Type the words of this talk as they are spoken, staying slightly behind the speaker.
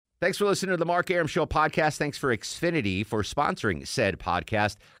Thanks for listening to the Mark Arum Show podcast. Thanks for Xfinity for sponsoring said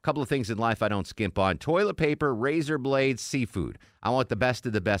podcast. A couple of things in life I don't skimp on. Toilet paper, razor blades, seafood. I want the best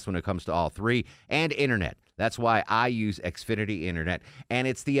of the best when it comes to all three. And internet. That's why I use Xfinity Internet. And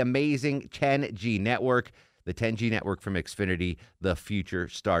it's the amazing 10G network. The 10G network from Xfinity. The future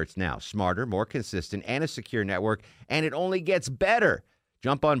starts now. Smarter, more consistent, and a secure network. And it only gets better.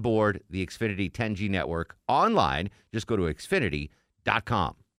 Jump on board the Xfinity 10G network online. Just go to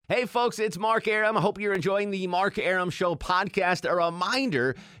Xfinity.com. Hey, folks, it's Mark Arum. I hope you're enjoying the Mark Arum Show podcast. A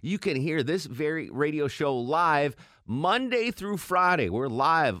reminder, you can hear this very radio show live Monday through Friday. We're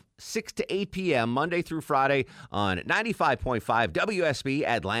live 6 to 8 p.m. Monday through Friday on 95.5 WSB,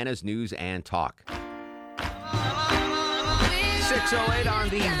 Atlanta's News and Talk. 6:08 on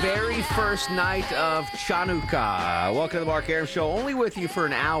the very first night of Chanukah. Welcome to the Mark Arum Show. Only with you for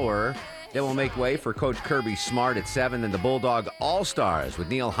an hour. Then we'll make way for Coach Kirby Smart at 7, then the Bulldog All-Stars with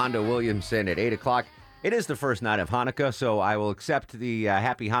Neil Hondo Williamson at 8 o'clock. It is the first night of Hanukkah, so I will accept the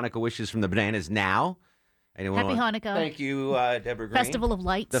happy Hanukkah wishes from the Bananas now. Anyone Happy Hanukkah. Thank you, Deborah Green. Festival of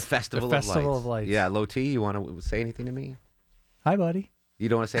Lights. The Festival of Lights. Yeah, Low T, you want to say anything to me? Hi, buddy. You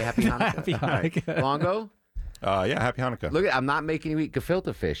don't want to say Happy Hanukkah? Happy Hanukkah. Right. Longo? Yeah, happy Hanukkah. Look, I'm not making you eat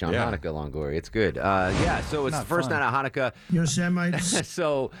gefilte fish on Hanukkah, Longoria. It's good. So it's the first night of Hanukkah. Yosemites.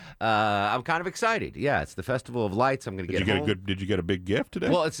 So I'm kind of excited. Yeah, it's the Festival of Lights. I'm going to get home. Did you get a big gift today?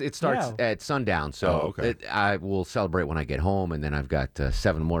 Well, it starts at sundown, so I will celebrate when I get home, and then I've got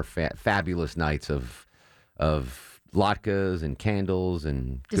 7 more fabulous nights of latkes and candles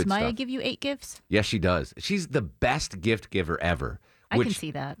and Does good Maya stuff. give you 8 gifts? Yes, she does. She's the best gift giver ever. I can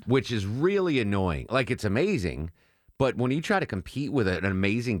see that. Which is really annoying. Like, it's amazing, but when you try to compete with an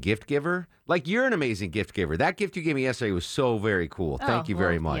amazing gift giver, like you're an amazing gift giver. That gift you gave me yesterday was so very cool. Thank you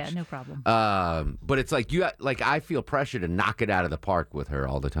very much. Yeah, no problem. But it's like I feel pressure to knock it out of the park with her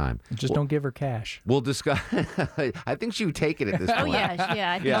all the time. Just don't give her cash. We'll discuss. I think she would take it at this point. Oh,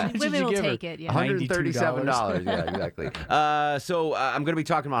 yeah. I think women will take it. Yeah. $137. Yeah, exactly. So I'm going to be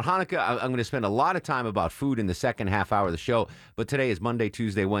talking about Hanukkah. I'm going to spend a lot of time about food in the second half hour of the show. But today is Monday,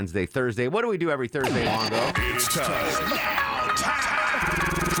 Tuesday, Wednesday, Thursday. What do we do every Thursday, Longo? It's time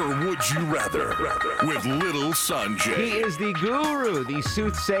for Would You Rather with Little Sanjay. He is the guru, the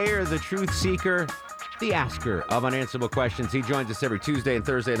soothsayer, the truth seeker, the asker of unanswerable questions. He joins us every Tuesday and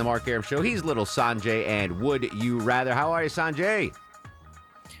Thursday in the Mark Arum Show. He's Little Sanjay, and Would You Rather? How are you, Sanjay?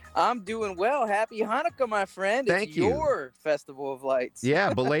 I'm doing well. Happy Hanukkah, my friend. Thank you. Your Festival of Lights.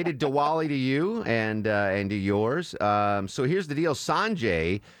 Yeah, belated Diwali to you and to yours. So here's the deal.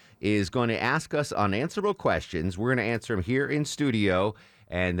 Sanjay is going to ask us unanswerable questions. We're going to answer them here in studio,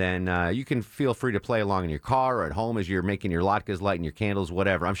 and then you can feel free to play along in your car or at home as you're making your latkes, lighting your candles,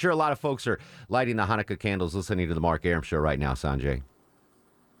 whatever. I'm sure a lot of folks are lighting the Hanukkah candles listening to the Mark Arum Show right now, Sanjay.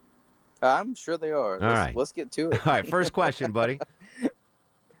 I'm sure they are. Let's get to it. All right, first question, buddy.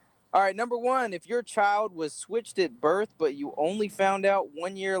 All right, number 1, if your child was switched at birth, but you only found out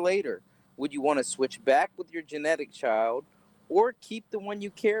 1 year later, would you want to switch back with your genetic child or keep the one you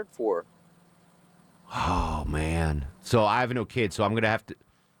cared for? Oh, man. So I have no kids, so I'm going to have to...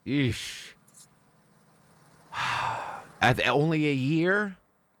 Eesh. Only a year?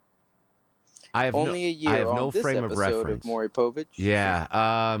 I have only a year. I have on no this frame of episode reference. Of Maury Povich. Yeah,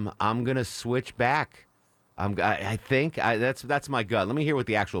 I'm going to switch back. I think that's my gut. Let me hear what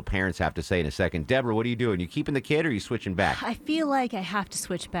the actual parents have to say in a second. Deborah, what are you doing? You keeping the kid or are you switching back? I feel like I have to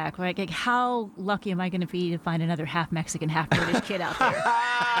switch back. Right? Like, how lucky am I going to be to find another half Mexican, half British kid out there?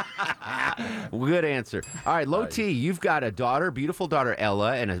 Good answer. All right, Low T, you've got a daughter, beautiful daughter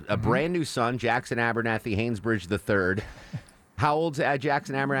Ella, and a brand new son, Jackson Abernathy Hainsbridge III. How old's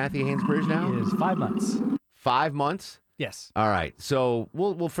Jackson Abernathy Hainsbridge now? He is 5 months. 5 months? Yes. All right. So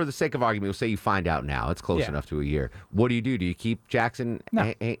we'll for the sake of argument, we'll say you find out now. It's close enough to a year. What do? Do you keep Jackson?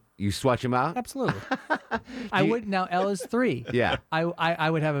 No. You switch him out? Absolutely. I would. Now, Ella's 3. Yeah.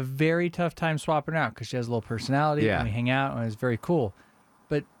 I would have a very tough time swapping her out because she has a little personality. Yeah. And we hang out and it's very cool.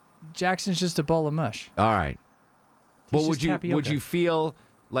 But Jackson's just a bowl of mush. All right. But would tapioca. you feel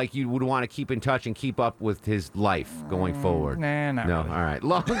like you would want to keep in touch and keep up with his life going forward? Nah, not really. All right.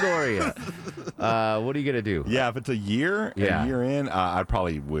 Longoria, what are you going to do? Yeah, if it's a year in, I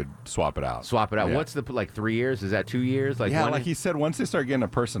probably would swap it out. Swap it out. Yeah. What's the, 3 years? Is that 2 years? Like he said, once they start getting a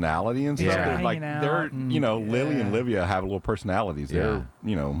personality and stuff, Yeah. they're Lily and Livia have little personalities. They're,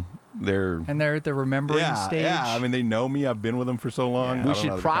 they're... And they're at the remembering stage. Yeah, I mean, they know me. I've been with them for so long. We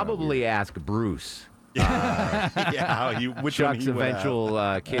should probably ask Bruce. Which Chuck's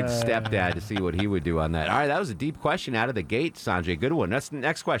eventual kid's stepdad to see what he would do on that. All right, that was a deep question out of the gate, Sanjay. Good one. That's the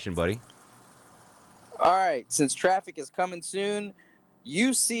next question, buddy. All right, since traffic is coming soon,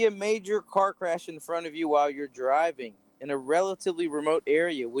 You see a major car crash in front of you while you're driving in a relatively remote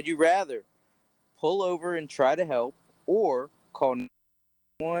area. Would you rather pull over and try to help, or call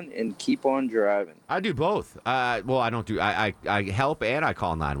 911 and keep on driving? I do both. Well, I don't do. I help and I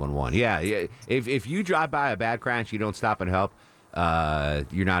call 911. Yeah. If you drive by a bad crash, you don't stop and help.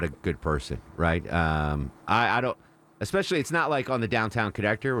 You're not a good person, right? I don't. Especially, it's not like on the downtown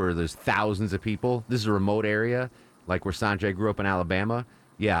connector where there's thousands of people. This is a remote area, like where Sanjay grew up in Alabama.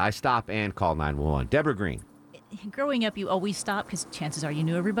 Yeah, I stop and call 911. Deborah Green. Growing up, you always stop because chances are you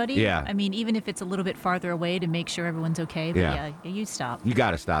knew everybody. Yeah. I mean, even if it's a little bit farther away to make sure everyone's okay. But Yeah. yeah, you stop. You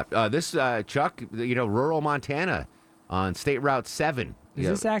got to stop. This Chuck, rural Montana on State Route 7. Is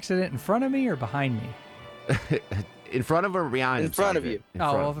this accident in front of me or behind me? In front of or behind? In front of you.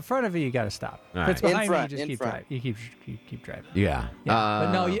 If in front of you, you got to stop. All If it's right. behind In front, me, you just in keep front. driving. You keep driving. Yeah. Yeah.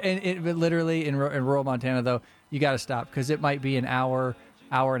 But no, but literally in rural Montana, though, you got to stop because it might be an hour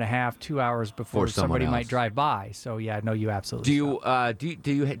and a half, 2 hours before Or someone somebody else. might drive by. So yeah, no, you absolutely. Do you stop.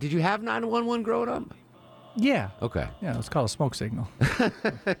 did you have 911 growing up? Yeah. Okay. Yeah, it's called a smoke signal.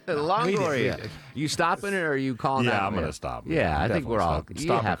 Longoria, you stopping or are you calling? Yeah, 911? I'm gonna stop. Yeah, I think Definitely we're all stop. you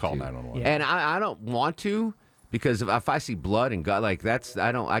Stop and have call to. 911. And I don't want to because if I see blood and gut, like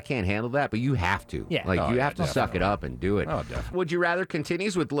I can't handle that. But you have to. Yeah. Like Oh, you yeah, have to suck it definitely. up and do it. Oh, definitely. Would you rather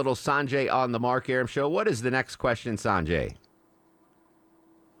continues with little Sanjay on the Mark Aram show? What is the next question, Sanjay?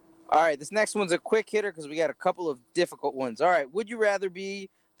 All right, this next one's a quick hitter because we got a couple of difficult ones. All right, would you rather be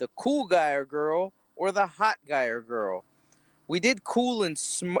the cool guy or girl or the hot guy or girl? We did cool and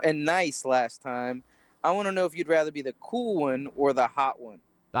nice last time. I want to know if you'd rather be the cool one or the hot one.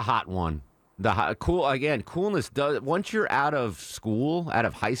 The hot one. The hot, cool again. Coolness does. Once you're out of school, out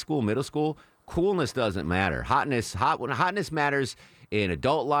of high school, middle school, coolness doesn't matter. Hotness matters in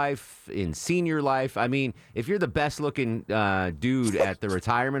adult life, in senior life. I mean, if you're the best looking dude at the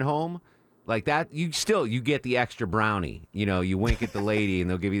retirement home, like that, you get the extra brownie. You wink at the lady and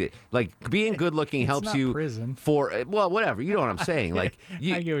they'll give you being good looking helps not you prison. whatever. You know what I'm saying? Like I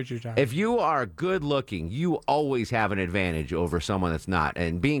get what you're talking. if you are good looking, you always have an advantage over someone that's not.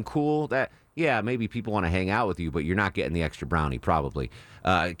 And being cool, maybe people want to hang out with you, but you're not getting the extra brownie, probably.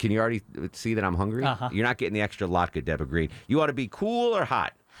 Can you already see that I'm hungry? Uh-huh. You're not getting the extra latke, Deborah Green. You ought to be cool or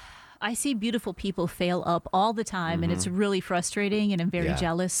hot? I see beautiful people fail up all the time, and it's really frustrating, and I'm very Yeah.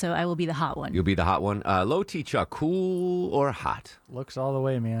 jealous, so I will be the hot one. You'll be the hot one. Low T Chuck, cool or hot? Looks all the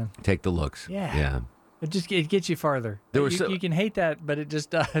way, man. Take the looks. Yeah. Yeah. It gets you farther. There was you can hate that, but it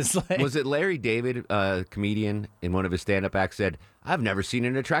just does. Like, Was it Larry David, comedian, in one of his stand-up acts said, "I've never seen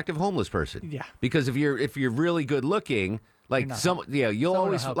an attractive homeless person." Yeah. Because if you're really good looking, like not you'll Someone will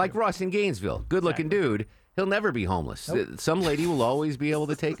always help like you. Ross in Gainesville, good-looking dude. He'll never be homeless. Some lady will always be able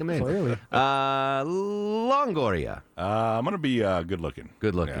to take him in. Clearly. Longoria, I'm gonna be good looking.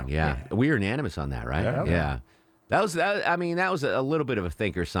 good looking. Yeah. We were unanimous on that, right? Yeah. That was a little bit of a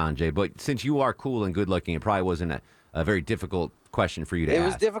thinker, Sanjay. But since you are cool and good looking, it probably wasn't a very difficult question for you to It ask.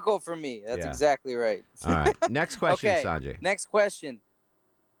 was difficult for me. That's Yeah. exactly right. All right. Next question, Okay, Sanjay. next question.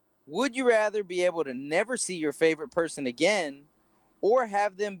 Would you rather be able to never see your favorite person again or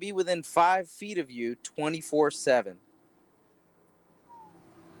have them be within 5 feet of you 24/7?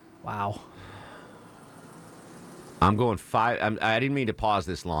 wow. I'm going 5. I didn't mean to pause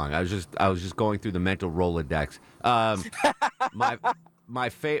this long. I was just going through the mental Rolodex.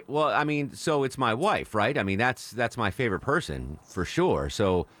 So it's my wife, right? I mean, that's my favorite person for sure.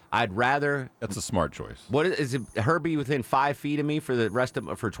 So I'd rather. That's a smart choice. What is it? Her be within 5 feet of me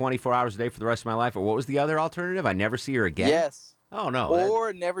for 24 hours a day for the rest of my life, or what was the other alternative? I never see her again. Yes. Oh no.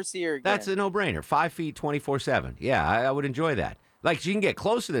 Or never see her again. That's a no-brainer. 5 feet, 24/7. Yeah, I would enjoy that. Like she can get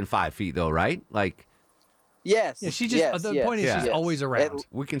closer than 5 feet though, right? Like Yes. Yeah, she just. yes, The yes, point is, Yeah. she's yes. always around. It-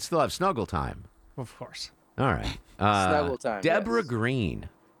 we can still have snuggle time. Of course. All right. Snuggle time, Deborah yes. Green.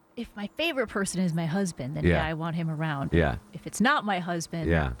 If my favorite person is my husband, then Yeah. yeah, I want him around. Yeah. If it's not my husband,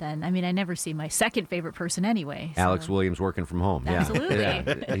 Yeah. then I never see my second favorite person anyway. so- Alex Williams working from home. Yeah. Absolutely.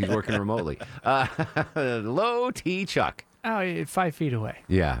 Yeah. He's working remotely. Low T Chuck. Oh, 5 feet away.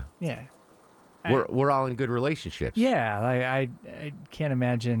 Yeah. Yeah. We're all in good relationships. Yeah. I can't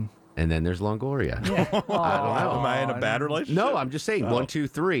imagine. And then there's Longoria. Yeah. I don't know. Am I in a bad relationship? No, I'm just saying 1, 2,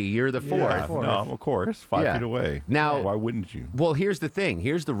 3. You're the fourth. Yeah, fourth. no, of course. 5 Yeah. feet away. Now- why wouldn't you? Well, here's the thing.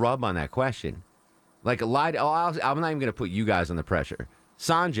 Here's the rub on that question. Like I'm not even going to put you guys on the pressure.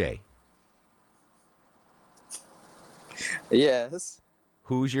 Sanjay, Yes.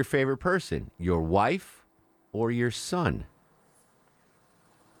 who's your favorite person? Your wife or your son?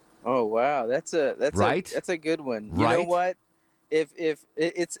 Oh wow, that's a Right? that's a good one. You know Right? what?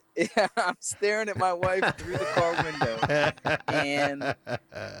 I'm staring at my wife through the car window, and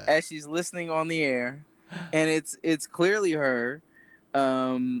as she's listening on the air, and it's clearly her.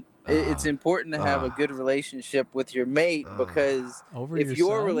 It's important to have a good relationship with your mate, because if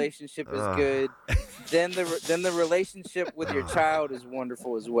your relationship is good, then the relationship with your child is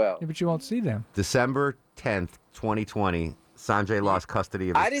wonderful as well. Yeah, but you won't see them. December 10th, 2020. Sanjay lost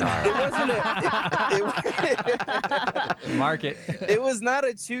custody of his child. It wasn't Mark it. it was not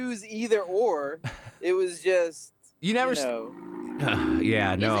a choose either or. It was just You never.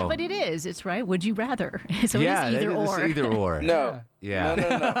 Yeah, no. But it is. It's right. Would you rather? So yeah, it is either or. It's either or. No. Yeah.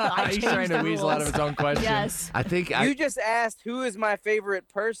 No. He's trying to weasel out of his own question. Yes. I think You just asked who is my favorite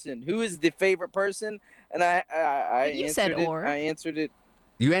person. Who is the favorite person? And I You answered said it. or. I answered it.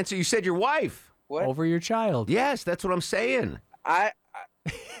 You said your wife. What? Over your child. Yes, that's what I'm saying. Listen,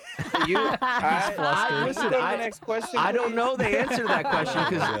 the next question. I don't please? know the answer to that question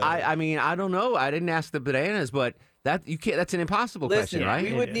because I don't know. I didn't ask the bananas, but that you can't. That's an impossible question, right?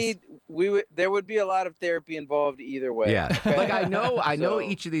 There would be a lot of therapy involved either way. Yeah. Okay? Like I know So-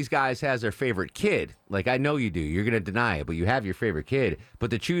 each of these guys has their favorite kid. Like I know you do. You're gonna deny it, but you have your favorite kid.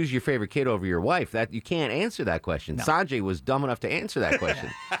 But to choose your favorite kid over your wife, that you can't answer that question. No. Sanjay was dumb enough to answer that question.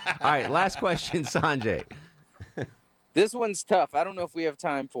 All right, last question, Sanjay. This one's tough. I don't know if we have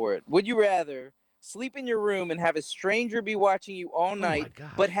time for it. Would you rather sleep in your room and have a stranger be watching you all night,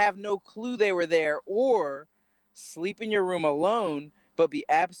 God. but have no clue they were there, or sleep in your room alone, but be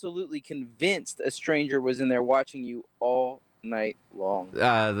absolutely convinced a stranger was in there watching you all night long?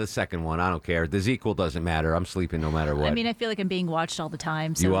 The second one, I don't care. The equal doesn't matter. I'm sleeping no matter what. I mean, I feel like I'm being watched all the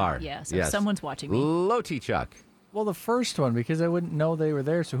time. So, You are. Yeah. So Yes. someone's watching me. Low T Chuck. Well, the first one, because I wouldn't know they were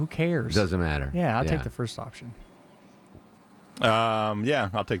there, so who cares? Doesn't matter. Yeah, I'll take the first option. Yeah,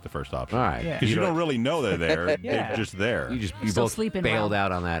 I'll take the first option. All right. Yeah. Because you don't really know they're there. Yeah. They're just there. You Still both sleeping bailed well.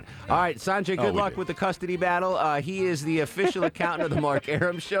 out on that. All right, Sanjay, good we luck did. with the custody battle. He is the official accountant of the Mark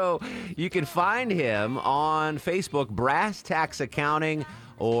Arum Show. You can find him on Facebook, Brass Tax Accounting,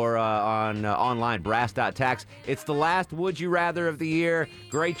 or on online, brass.tax. It's the last Would You Rather of the year.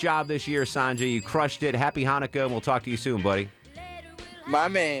 Great job this year, Sanjay. You crushed it. Happy Hanukkah, and we'll talk to you soon, buddy. My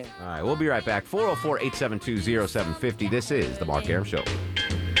man. All right, we'll be right back. 404-872-0750. This is the Mark Arum Show.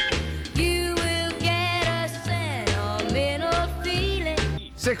 You will get a sentimental feeling.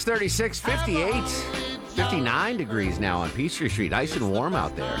 636, 58, 59 degrees now on Peachtree Street. Nice and warm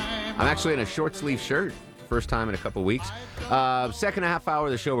out there. I'm actually in a short sleeve shirt. First time in a couple weeks. Second half hour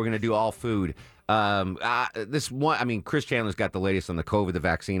of the show, we're going to do all food. Chris Chandler's got the latest on the COVID, the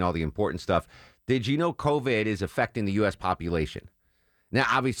vaccine, all the important stuff. Did you know COVID is affecting the U.S. population? Now,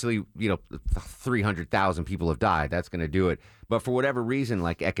 obviously, 300,000 people have died. That's going to do it. But for whatever reason,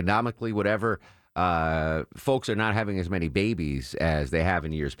 like economically, whatever, folks are not having as many babies as they have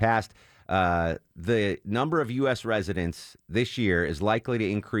in years past. The number of U.S. residents this year is likely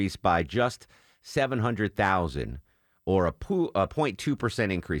to increase by just 700,000, or a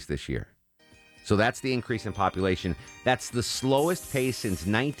 0.2% increase this year. So that's the increase in population. That's the slowest pace since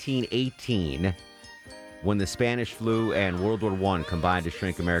 1918, when the Spanish flu and World War I combined to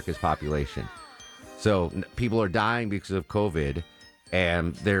shrink America's population. So people are dying because of COVID,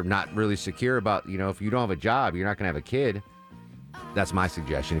 and they're not really secure about, if you don't have a job, you're not going to have a kid. That's my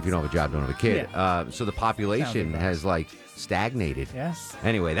suggestion. If you don't have a job, don't have a kid. Yeah. So the population has, stagnated. Yes.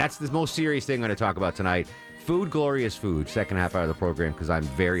 Anyway, that's the most serious thing I'm going to talk about tonight. Food, glorious food. Second half hour of the program, because I'm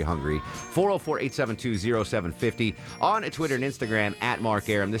very hungry. 404-872-0750 on Twitter and Instagram at Mark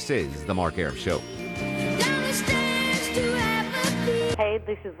Arum. This is The Mark Arum Show. Hey,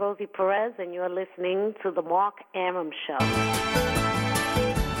 this is Rosie Perez, and you're listening to The Mark Arum Show.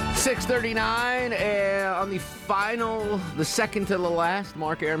 6:39 on the second to the last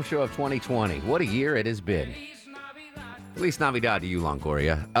Mark Arum Show of 2020. What a year it has been. Feliz Navidad to you,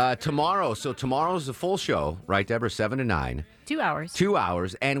 Longoria. Tomorrow's the full show, right, Deborah? 7 to 9. 2 hours. 2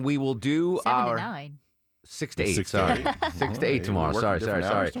 hours, and we will do 7 our... to 9. 6 to 8, 6 to sorry. 8. 6 to 8 tomorrow. Working Sorry. different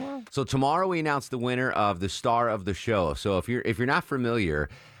hours tomorrow? So tomorrow we announce the winner of the Star of the Show. So if you're not familiar,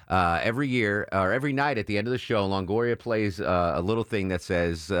 every year or every night at the end of the show, Longoria plays a little thing that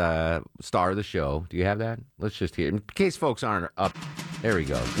says Star of the Show. Do you have that? Let's just hear it. In case folks aren't up. There we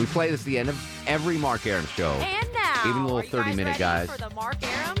go. We play this at the end of every Mark Arum show. And now, even little are you guys 30-minute ready guys. for the Mark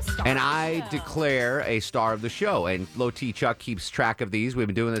Arum Star And of the I Show? declare a Star of the Show. And Low T Chuck keeps track of these. We've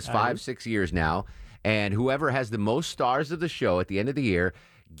been doing this 5-6 years now. And whoever has the most stars of the show at the end of the year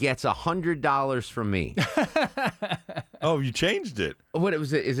gets $100 from me. Oh, you changed it. What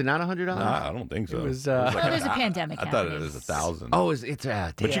was it? Is it not $100? Nah, I don't think so. It was, Well, there's a pandemic. I thought it happening. was 1,000. Oh, it's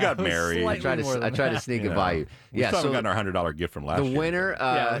damn. but you got it was married. slightly I tried to sneak it by you. We still haven't gotten our $100 gift from last the year. winner.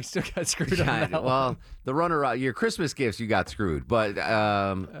 yeah, we still got screwed on Yeah, that well, one. the runner-up, your Christmas gifts, you got screwed. But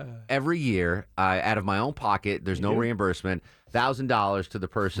every year, out of my own pocket, there's no reimbursement. $1,000 to the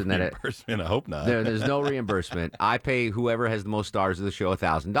person that Reimbursement, I hope not. there's no reimbursement. I pay whoever has the most stars of the show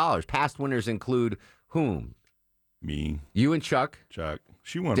 $1,000. Past winners include whom? Me, You and Chuck. Chuck.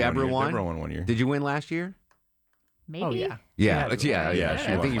 She won Deborah 1 year. won? Deborah won 1 year. Did you win last year? Maybe. Oh, yeah. Yeah, She had yeah. she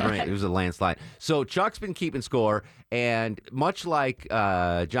I think won. you're right. It was a landslide. So Chuck's been keeping score, and much like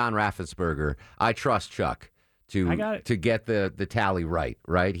John Raffensperger, I trust Chuck I got it. to get the tally right.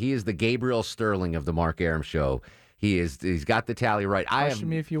 Right, he is the Gabriel Sterling of the Mark Arum Show. He's got the tally right. Question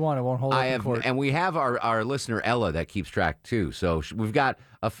me if you want. I won't hold up in court. And we have our listener Ella that keeps track too. So we've got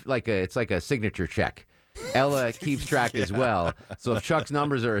it's like a signature check. Ella keeps track as well. So if Chuck's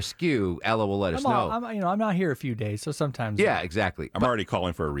numbers are askew, Ella will let us know. I'm not here a few days, so sometimes. Yeah, exactly. I'm already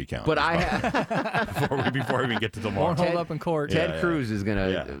calling for a recount. But I have. before we even get to the Won't mark. hold up in court. Ted Cruz is going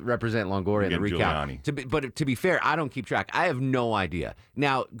to represent Longoria in the Get recount. Giuliani. But to be fair, I don't keep track. I have no idea.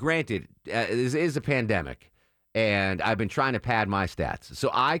 Now, granted, this is a pandemic, and I've been trying to pad my stats. So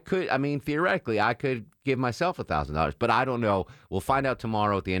theoretically, I could give myself $1,000, but I don't know. We'll find out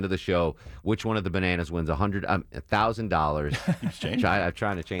tomorrow at the end of the show which one of the bananas wins $1,000. Keeps changing. I'm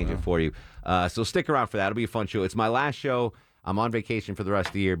trying to change it for you. So stick around for that. It'll be a fun show. It's my last show. I'm on vacation for the rest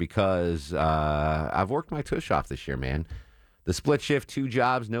of the year because I've worked my tush off this year, man. The split shift, 2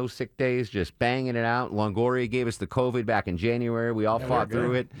 jobs, no sick days, just banging it out. Longoria gave us the COVID back in January. We all fought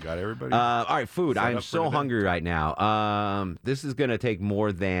through it. Got everybody. All right, food. Set I am up for so today. hungry right now. This is going to take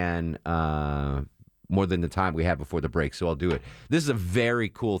more than the time we have before the break, so I'll do it. This is a very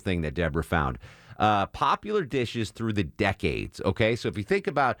cool thing that Deborah found. Popular dishes through the decades. Okay, so if you think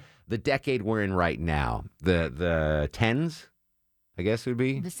about the decade we're in right now, the tens, I guess it would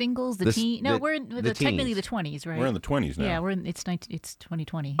be. The singles, The s- teen. No, the- we're in the technically teens. the 20s, right? We're in the 20s now. Yeah, it's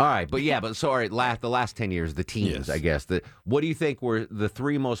 2020. All right, but the last 10 years, the teens, Yes. I guess. What do you think were the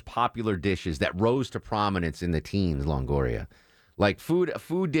 3 most popular dishes that rose to prominence in the teens, Longoria? Like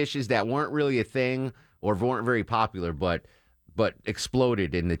food dishes that weren't really a thing or weren't very popular, but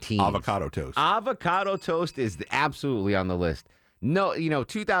exploded in the teens. Avocado toast. Avocado toast is absolutely on the list. No,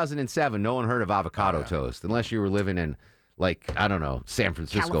 2007, no one heard of avocado toast unless you were living in, I don't know, San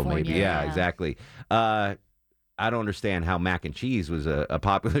Francisco, maybe. California, Yeah, yeah. exactly. I don't understand how mac and cheese was a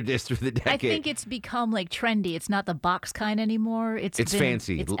popular dish through the decade. I think it's become trendy. It's not the box kind anymore. It's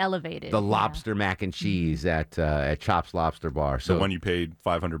fancy. It's elevated. The yeah. lobster mac and cheese at Chops Lobster Bar. The So one you paid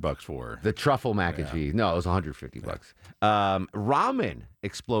 $500 for. the truffle mac and cheese. No, it was $150. Ramen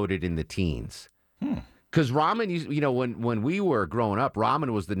exploded in the teens. Because ramen, when we were growing up,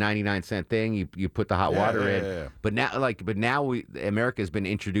 ramen was the 99-cent thing. You put the hot water in. yeah. But now, America has been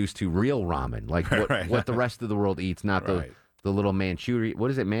introduced to real ramen, Right. what the rest of the world eats, not Right. the little Manchurian.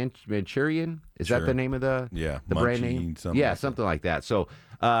 What is it, Manchurian? Is that Sure. the name of the brand name? Munchie, something Yeah, like something like that. So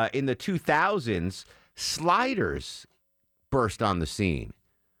in the 2000s, sliders burst on the scene.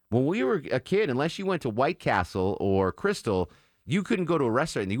 When we were a kid, unless you went to White Castle or Crystal, you couldn't go to a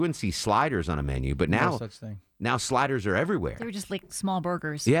restaurant and you wouldn't see sliders on a menu. But No now, such thing. now sliders are everywhere. They were just small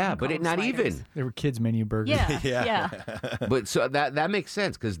burgers. Yeah, You but call them not sliders. even. They were kids' menu burgers. Yeah, Yeah. yeah. But so that makes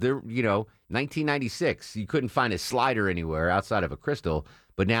sense because they're 1996, you couldn't find a slider anywhere outside of a Crystal.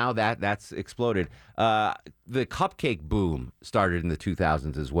 But now that's exploded. The cupcake boom started in the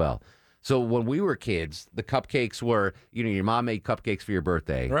 2000s as well. So when we were kids, the cupcakes were, your mom made cupcakes for your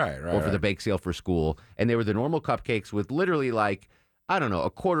birthday. Right, Or for the bake sale for school. And they were the normal cupcakes with literally a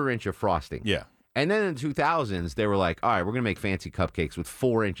quarter inch of frosting. Yeah. And then in the 2000s, they were like, all right, we're going to make fancy cupcakes with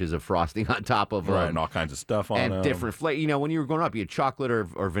 4 inches of frosting on top of them. Right, and all kinds of stuff on And them. different flavors. When you were growing up, you had chocolate or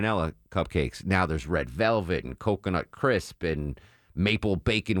vanilla cupcakes. Now there's red velvet and coconut crisp and maple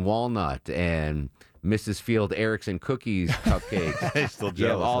bacon walnut and Mrs. Field Erickson cookies cupcakes. Still You have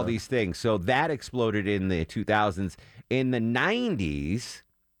jealous, all huh? these things. So that exploded in the 2000s. In the 90s,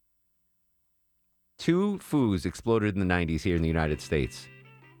 2 foods exploded in the 90s here in the United States.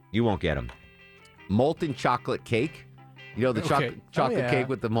 You won't get them. Molten chocolate cake. The Okay. chocolate Oh, yeah. cake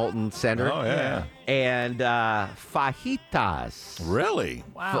with the molten center. Oh, yeah. And fajitas. Really?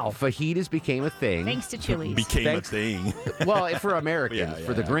 Wow. Fajitas became a thing. Thanks to Chili's. Became Thanks. a thing. Well, for Americans, Yeah,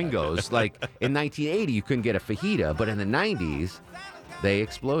 for the gringos, in 1980, you couldn't get a fajita, but in the 90s, they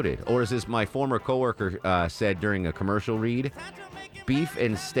exploded. Or as my former coworker said during a commercial read, beef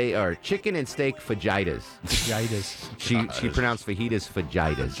and steak or chicken and steak fajitas. She pronounced fajitas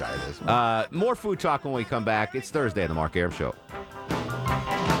fajitas. More food talk when we come back. It's Thursday on the Mark Arum Show.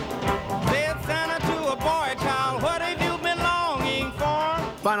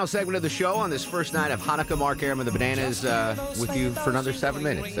 Final segment of the show on this first night of Hanukkah. Mark Arum and the Bananas with you for another 7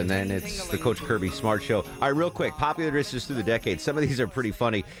 minutes. And then it's the Coach Kirby Smart Show. All right, real quick, popular dishes through the decades. Some of these are pretty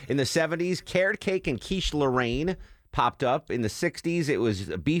funny. In the 70s, carrot cake and quiche Lorraine popped up. In the 60s, it was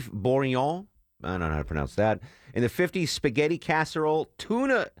beef bourguignon. I don't know how to pronounce that. In the 50s, spaghetti casserole,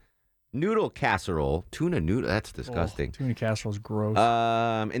 tuna noodle casserole. Tuna noodle, that's disgusting. Tuna casserole is gross.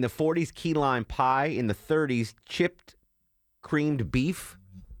 In the 40s, key lime pie. In the 30s, chipped creamed beef.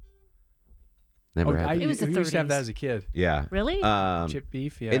 Never had that. It was the we used to have 30s. that as a kid. Yeah. Really? Chipped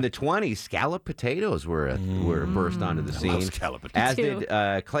beef, yeah. In the 20s, scalloped potatoes were burst onto the scene. scalloped As potatoes.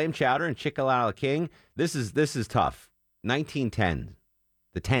 did clam chowder and chicken a la king. This is tough. 1910,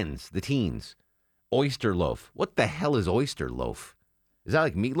 the teens. Oyster loaf. What the hell is oyster loaf? Is that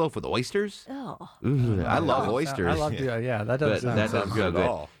like meatloaf with oysters? Oh. Ooh, I love oysters. I love that But doesn't sound that doesn't good go at good.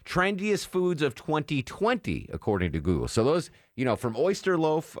 all. Trendiest foods of 2020, according to Google. So those, from oyster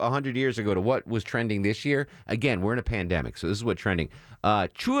loaf 100 years ago to what was trending this year. Again, we're in a pandemic, so this is what's trending.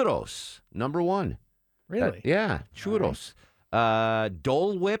 Churros, number one. Really? Yeah, churros.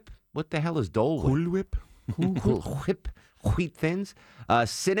 Dole Whip. What the hell is Dole Whip? Cool Whip. Cool Whip. Wheat Thins.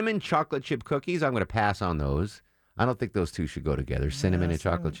 Cinnamon chocolate chip cookies. I'm going to pass on those. I don't think those two should go together. Cinnamon and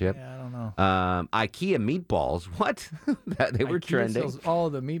chocolate chip. Yeah, I don't know. IKEA meatballs. What? They were IKEA trending. sells all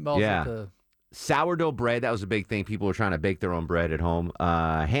the meatballs Yeah. at the... Sourdough bread. That was a big thing. People were trying to bake their own bread at home.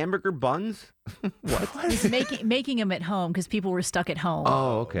 Hamburger buns. It's making them at home because people were stuck at home.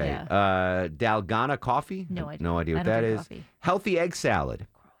 Oh, okay. Yeah. Dalgona coffee. No idea. No idea I what don't that drink is. coffee. Healthy egg salad.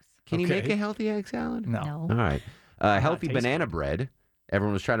 Can you make Okay. a healthy egg salad? No. No. All right. Healthy tasty. banana bread.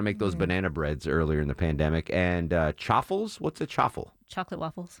 Everyone was trying to make those banana breads earlier in the pandemic. And chaffles. What's a chaffle? Chocolate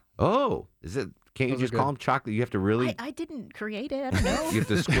waffles. Oh, is it? Can't you Those are just good. call them chocolate? You have to really. I didn't create it. I don't know. You have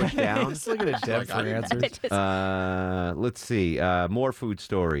to squish down. Just looking at Deb for answers. Let's see. More food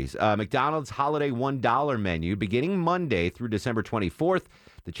stories. McDonald's holiday $1 menu beginning Monday through December 24th.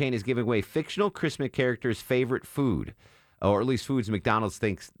 The chain is giving away fictional Christmas characters' favorite food, or at least foods McDonald's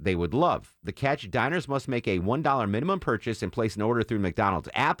thinks they would love. The catch: diners must make a $1 minimum purchase and place an order through McDonald's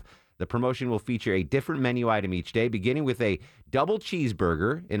app. The promotion will feature a different menu item each day, beginning with a double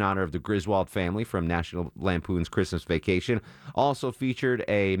cheeseburger in honor of the Griswold family from National Lampoon's Christmas Vacation. Also featured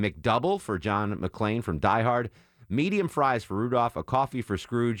a McDouble for John McClane from Die Hard, medium fries for Rudolph, a coffee for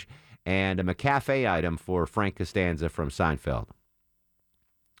Scrooge, and a McCafe item for Frank Costanza from Seinfeld.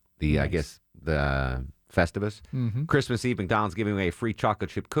 I guess, the Festivus. Mm-hmm. Christmas Eve, McDonald's giving away free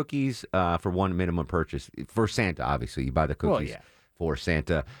chocolate chip cookies for one minimum purchase. For Santa, obviously. You buy the cookies. Well, yeah. For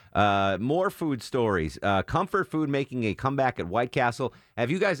Santa. More food stories. Comfort food making a comeback at White Castle.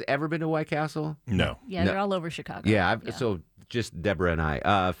 Have you guys ever been to White Castle? No. Yeah, they're all over Chicago. Yeah, so just Deborah and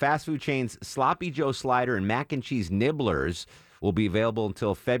I. Fast food chains Sloppy Joe Slider and Mac and Cheese Nibblers will be available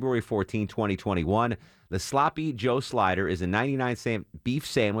until February 14, 2021. The Sloppy Joe Slider is a 99-cent beef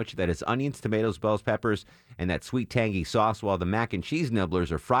sandwich that has onions, tomatoes, bells, peppers, and that sweet tangy sauce, while the Mac and Cheese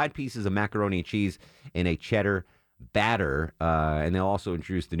Nibblers are fried pieces of macaroni and cheese in a cheddar batter, and they'll also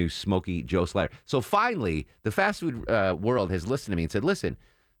introduce the new Smoky Joe Slider. So finally, the fast food world has listened to me and said, listen,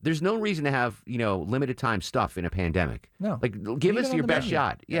 there's no reason to have, limited time stuff in a pandemic. No. Like, give Leave us it on your the best menu.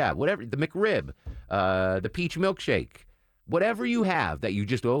 shot. Yeah, whatever. The McRib, the peach milkshake, whatever you have that you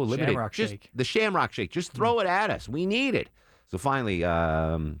just, limited. Shamrock just shake. The Shamrock Shake. Just throw it at us. We need it. So finally,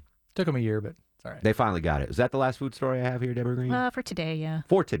 Took them a year, but it's all right. they finally got it. Is that the last food story I have here, Deborah Green? For today, yeah.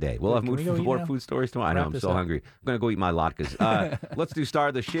 For today. We'll have Can we go eat more now? food stories tomorrow. I know, Wrap I'm this so up. hungry. I'm going to go eat my latkes. Let's do Star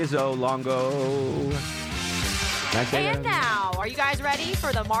of the Shizzo Longo. Can I say And that? now, are you guys ready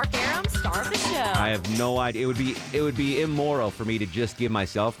for the Mark Arum Star of the Show? I have no idea. It would be immoral for me to just give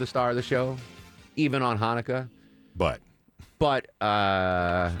myself the star of the show, even on Hanukkah. But But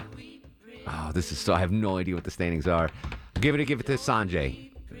this is so. I have no idea what the standings are. Give it to Sanjay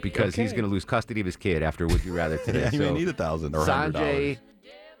because he's Okay. going to lose custody of his kid after Would You Rather today. yeah, you may So, need $1,000 or Sanjay. $100.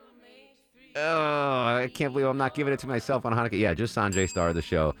 Oh, I can't believe I'm not giving it to myself on Hanukkah. Yeah, just Sanjay, star of the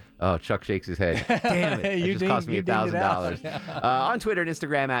show. Oh, Chuck shakes his head. Damn it. You It just cost me dinged it out. $1,000. On Twitter and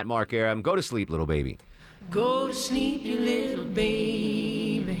Instagram at Mark Arum. Go to sleep, little baby. Go to sleep, you little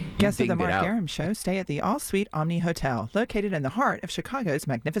baby. Guests of the dinged it Mark out. Arum Show stay at the All Suite Omni Hotel, located in the heart of Chicago's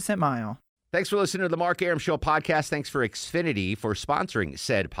Magnificent Mile. Thanks for listening to the Mark Aram Show podcast. Thanks for Xfinity for sponsoring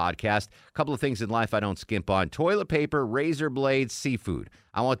said podcast. A couple of things in life I don't skimp on. Toilet paper, razor blades, seafood.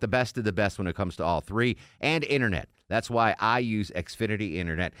 I want the best of the best when it comes to all three. And internet. That's why I use Xfinity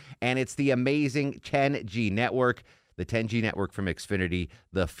Internet. And it's the amazing 10G network. The 10G network from Xfinity.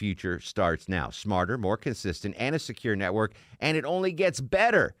 The future starts now. Smarter, more consistent, and a secure network. And it only gets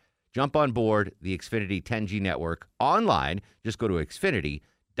better. Jump on board the Xfinity 10G network online. Just go to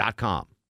Xfinity.com.